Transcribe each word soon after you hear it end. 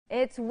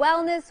It's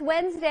Wellness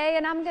Wednesday,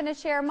 and I'm going to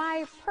share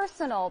my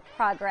personal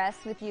progress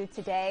with you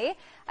today.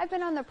 I've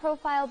been on the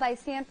Profile by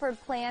Sanford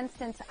plan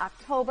since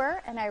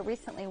October, and I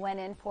recently went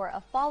in for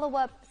a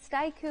follow-up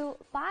Styku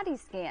body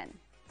scan.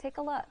 Take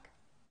a look.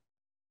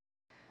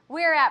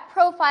 We're at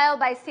Profile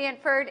by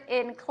Sanford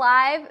in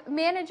Clive.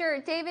 Manager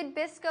David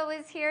Bisco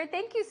is here.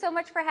 Thank you so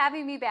much for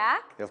having me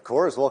back. Of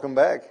course, welcome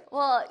back.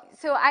 Well,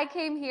 so I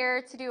came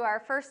here to do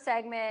our first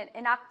segment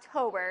in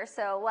October.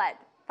 So what,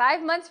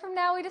 5 months from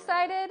now we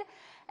decided?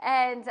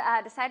 And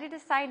decided to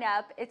sign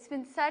up. It's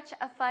been such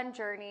a fun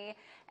journey,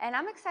 and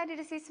I'm excited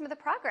to see some of the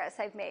progress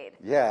I've made.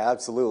 Yeah,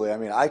 absolutely. I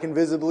mean, I can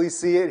visibly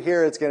see it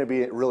here. It's going to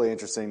be really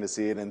interesting to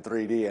see it in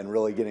 3D and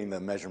really getting the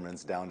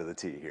measurements down to the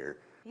T here.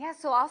 Yeah,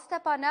 so I'll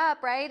step on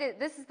up, right?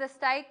 This is the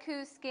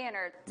Styku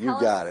scanner. You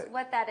got it.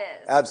 What that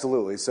is.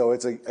 Absolutely. So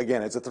it's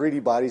again, it's a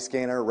 3D body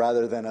scanner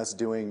rather than us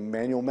doing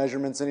manual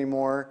measurements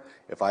anymore.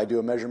 If I do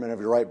a measurement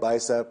of your right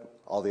bicep,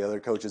 all the other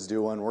coaches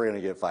do one, we're going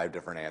to get 5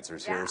 different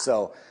answers here.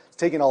 So it's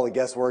taking all the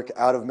guesswork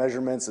out of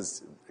measurements.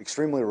 It's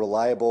extremely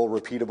reliable,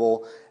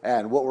 repeatable,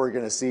 and what we're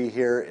going to see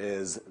here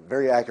is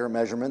very accurate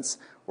measurements.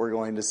 We're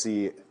going to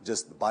see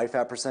just body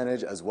fat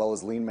percentage as well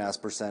as lean mass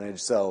percentage.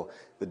 So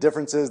the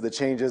differences, the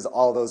changes,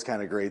 all those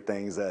kind of great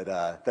things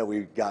that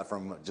we got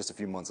from just a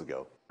few months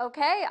ago.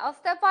 Okay, I'll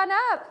step on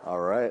up.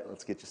 All right,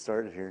 let's get you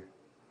started here.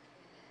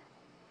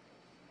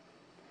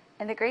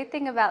 And the great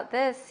thing about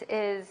this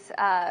is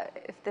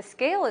if the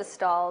scale is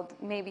stalled,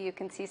 maybe you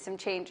can see some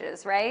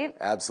changes, right?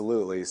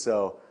 Absolutely.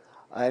 So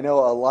I know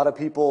a lot of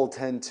people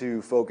tend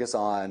to focus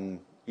on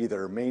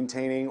either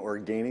maintaining or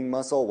gaining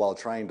muscle while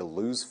trying to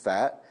lose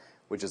fat,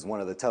 which is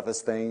one of the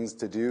toughest things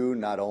to do,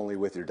 not only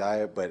with your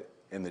diet, but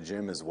in the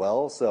gym as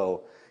well.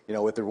 So, you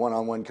know, with their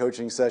one-on-one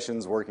coaching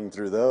sessions, working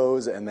through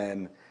those, and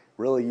then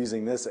really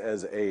using this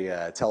as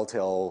a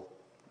telltale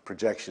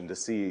projection to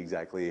see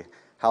exactly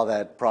how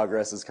that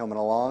progress is coming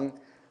along.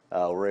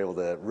 We're able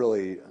to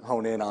really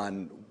hone in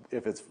on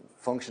if it's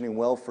functioning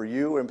well for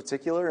you in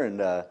particular, and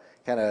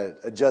kind of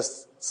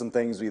adjust some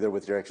things either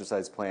with your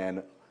exercise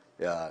plan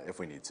if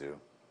we need to.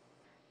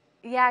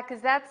 Yeah,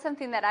 because that's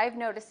something that I've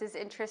noticed is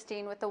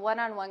interesting with the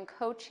one-on-one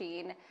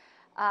coaching,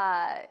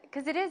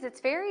 because it's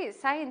very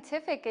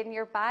scientific, and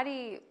your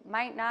body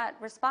might not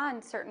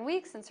respond certain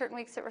weeks, and certain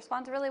weeks it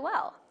responds really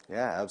well.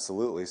 Yeah,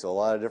 absolutely. So a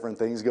lot of different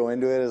things go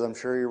into it, as I'm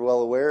sure you're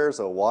well aware.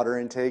 So water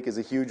intake is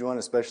a huge one,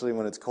 especially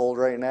when it's cold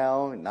right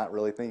now. Not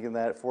really thinking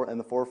that in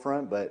the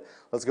forefront, but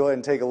let's go ahead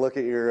and take a look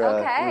at your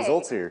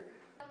results here.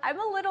 I'm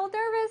a little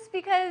nervous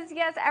because,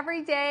 yes,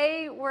 every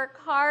day work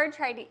hard,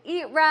 try to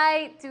eat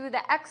right, do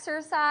the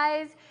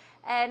exercise.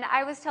 And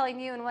I was telling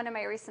you in one of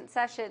my recent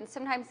sessions,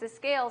 sometimes the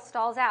scale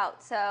stalls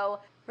out. So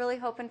really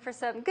hoping for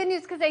some good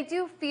news because I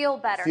do feel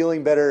better.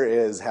 Feeling better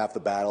is half the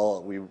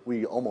battle.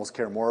 We almost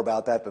care more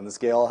about that than the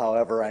scale.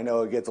 However, I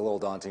know it gets a little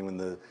daunting when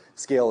the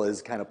scale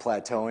is kind of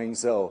plateauing.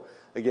 So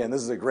again,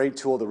 this is a great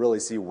tool to really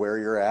see where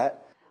you're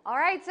at. All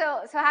right,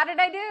 so how did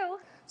I do?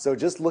 So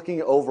just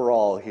looking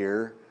overall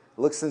here, it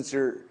looks since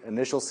your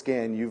initial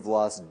scan, you've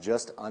lost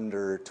just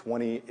under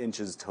 20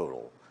 inches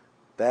total.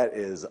 That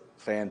is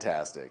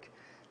fantastic.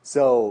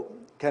 So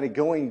kind of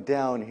going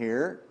down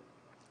here,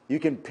 you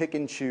can pick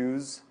and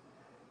choose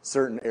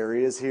certain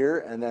areas here,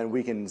 and then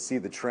we can see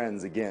the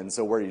trends again.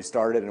 So where you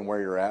started and where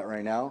you're at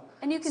right now.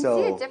 And you can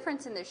see a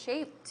difference in the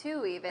shape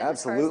too, even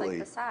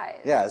absolutely. As far as like the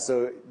size. Yeah,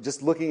 so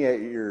just looking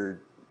at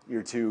your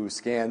 2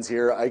 scans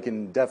here, I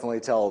can definitely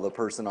tell the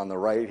person on the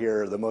right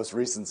here, the most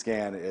recent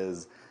scan,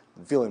 is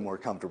feeling more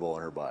comfortable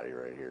in her body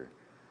right here.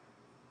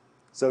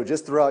 So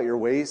just throughout your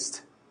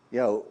waist,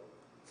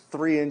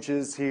 3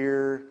 inches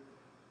here,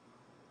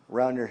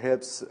 around your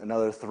hips,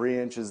 another 3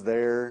 inches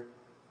there.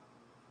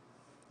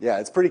 Yeah,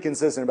 it's pretty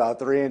consistent, about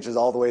 3 inches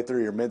all the way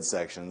through your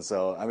midsection.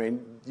 So, I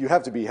mean, you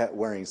have to be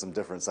wearing some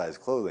different size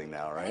clothing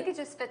now, right? I think it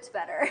just fits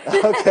better.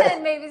 Okay.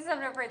 And maybe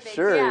some different things.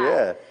 Sure,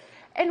 yeah.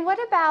 And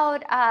what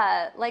about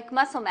like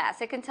muscle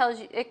mass?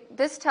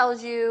 This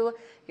tells you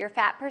your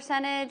fat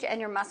percentage and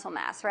your muscle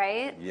mass,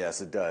 right? Yes,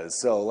 it does.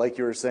 So like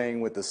you were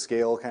saying with the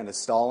scale kind of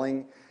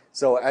stalling,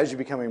 so as you're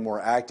becoming more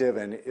active,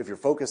 and if you're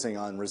focusing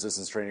on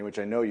resistance training, which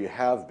I know you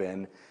have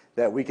been,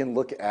 that we can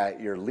look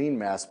at your lean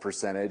mass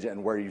percentage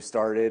and where you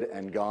started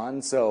and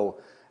gone. So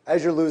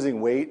as you're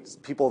losing weight,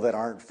 people that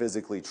aren't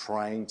physically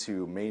trying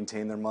to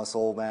maintain their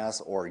muscle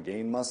mass or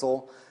gain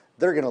muscle,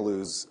 they're going to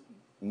lose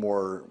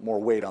more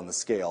weight on the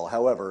scale.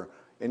 However,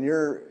 in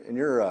your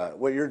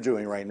what you're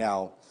doing right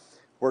now,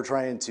 we're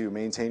trying to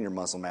maintain your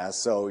muscle mass,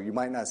 so you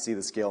might not see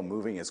the scale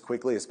moving as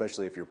quickly,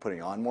 especially if you're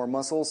putting on more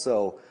muscle.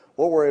 So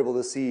what we're able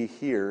to see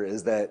here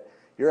is that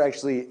you're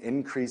actually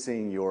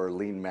increasing your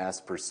lean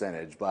mass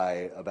percentage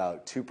by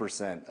about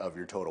 2% of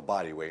your total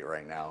body weight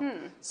right now.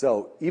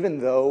 So even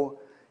though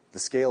the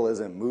scale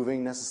isn't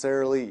moving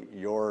necessarily,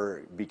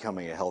 you're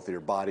becoming a healthier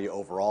body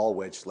overall,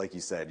 which, like you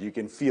said, you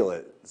can feel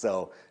it.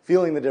 So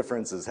feeling the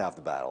difference is half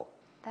the battle.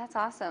 That's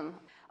awesome.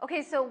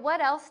 Okay, so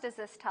what else does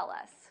this tell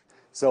us?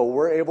 So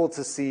we're able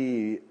to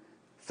see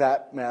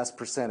fat mass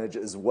percentage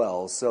as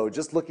well. So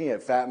just looking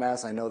at fat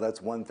mass, I know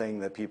that's one thing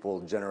that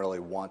people generally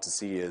want to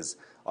see is,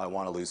 oh, I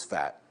want to lose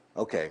fat.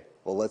 Okay,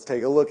 well, let's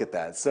take a look at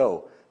that.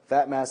 So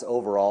fat mass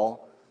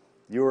overall,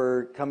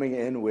 you're coming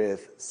in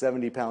with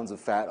 70 pounds of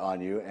fat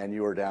on you, and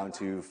you are down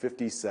to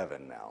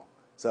 57 now.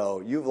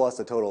 So you've lost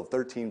a total of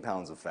 13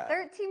 pounds of fat.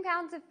 13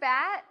 pounds of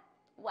fat?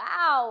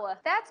 Wow,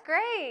 that's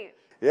great.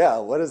 Yeah,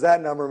 what does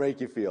that number make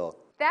you feel?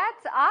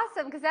 That's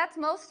awesome, because that's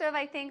most of,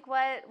 I think,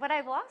 what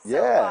I've lost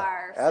so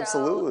far.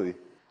 Absolutely. So,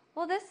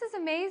 well, this is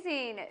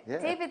amazing. Yeah.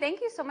 David, thank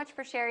you so much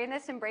for sharing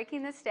this and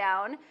breaking this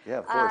down. Yeah,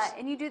 of course.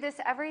 And you do this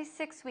every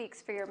 6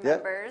 weeks for your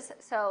members.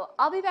 So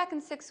I'll be back in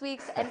 6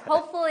 weeks, and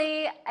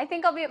hopefully, I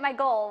think I'll be at my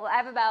goal. I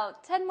have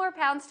about 10 more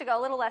pounds to go,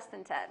 a little less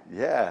than 10.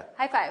 Yeah.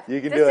 High five.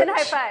 You can do it.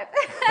 Distant high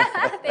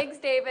five. Thanks,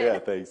 David. Yeah,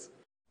 thanks.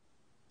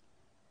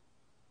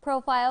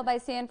 Profile by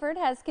Sanford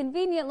has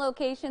convenient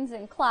locations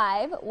in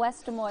Clive,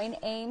 West Des Moines,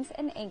 Ames,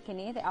 and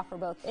Ankeny. They offer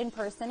both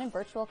in-person and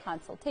virtual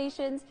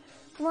consultations.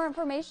 For more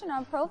information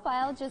on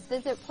Profile, just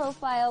visit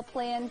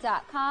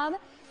profileplan.com.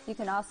 You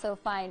can also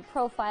find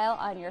Profile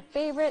on your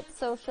favorite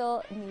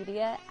social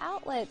media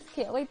outlets.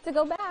 Can't wait to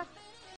go back.